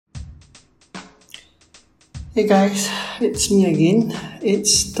Hey guys, it's me again.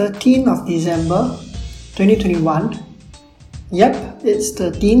 It's 13th of December 2021. Yep, it's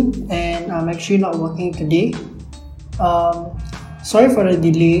 13 and I'm actually not working today. Sorry for the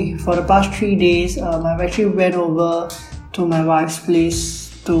delay. For the past 3 days, I've actually went over to my wife's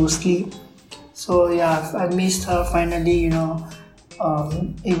place to sleep. So yeah, I missed her finally,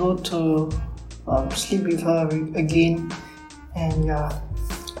 able to sleep with her again. And yeah,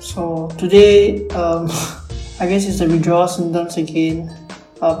 so today, I guess it's the withdrawal symptoms again.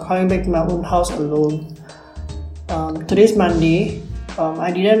 Coming back to my own house alone. Today's Monday. I'm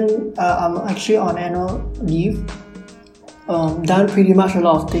actually on annual leave. Done pretty much a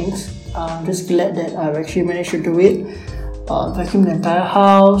lot of things. I'm just glad that I've actually managed to do it. Vacuum the entire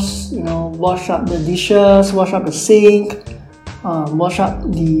house. Wash up the dishes, wash up the sink, wash up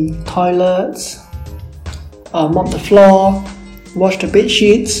the toilets, mop the floor, wash the bed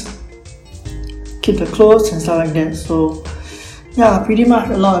sheets, keep the clothes and stuff like that. So yeah, pretty much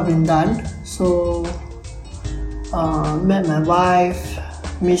a lot have been done. So met my wife,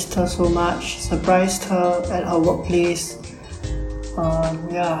 missed her so much, surprised her at her workplace.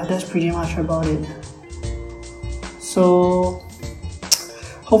 Yeah, that's pretty much about it. So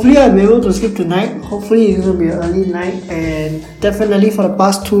hopefully I'll be able to sleep tonight. Hopefully it's going to be an early night, and definitely for the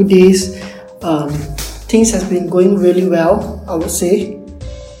past 2 days things has been going really well, I would say.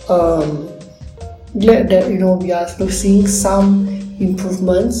 Glad that we are still seeing some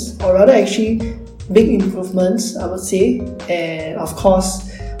improvements, or rather actually big improvements, I would say. And of course,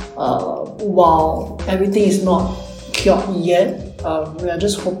 while everything is not cured yet, we are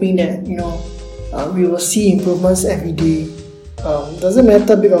just hoping that we will see improvements every day. Doesn't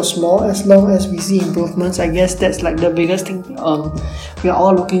matter big or small, as long as we see improvements. I guess that's like the biggest thing we are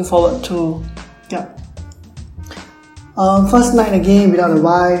all looking forward to. Yeah. First night again without a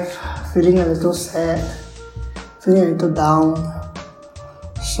wife, feeling a little sad, feeling a little down.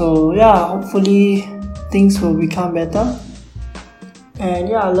 So yeah, hopefully things will become better. And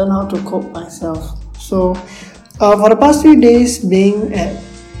yeah, I learn how to cope myself. So for the past few days being at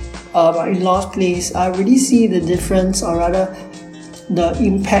my in-laws' place, I really see the difference, or rather the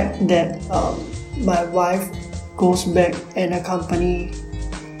impact that my wife goes back and accompany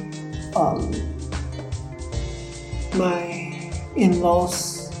my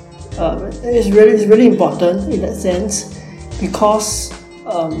in-laws. It's really important in that sense, because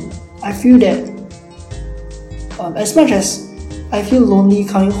I feel that as much as I feel lonely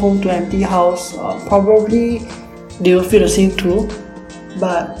coming home to an empty house, probably they will feel the same too.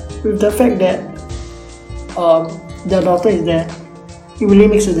 But with the fact that their daughter is there, it really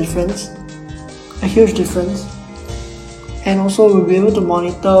makes a difference, a huge difference. And also we'll be able to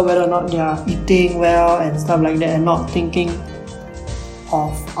monitor whether or not they are eating well and stuff like that, and not thinking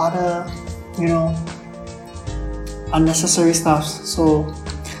of other unnecessary stuff. So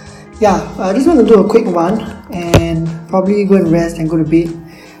yeah, I just want to do a quick one and probably go and rest and go to bed.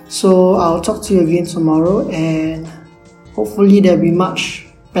 So I'll talk to you again tomorrow, and hopefully there'll be much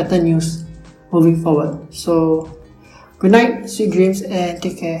better news moving forward. So good night, sweet dreams, and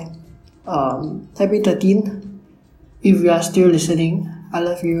take care. Happy 13th if you are still listening. I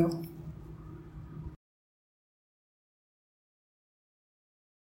love you.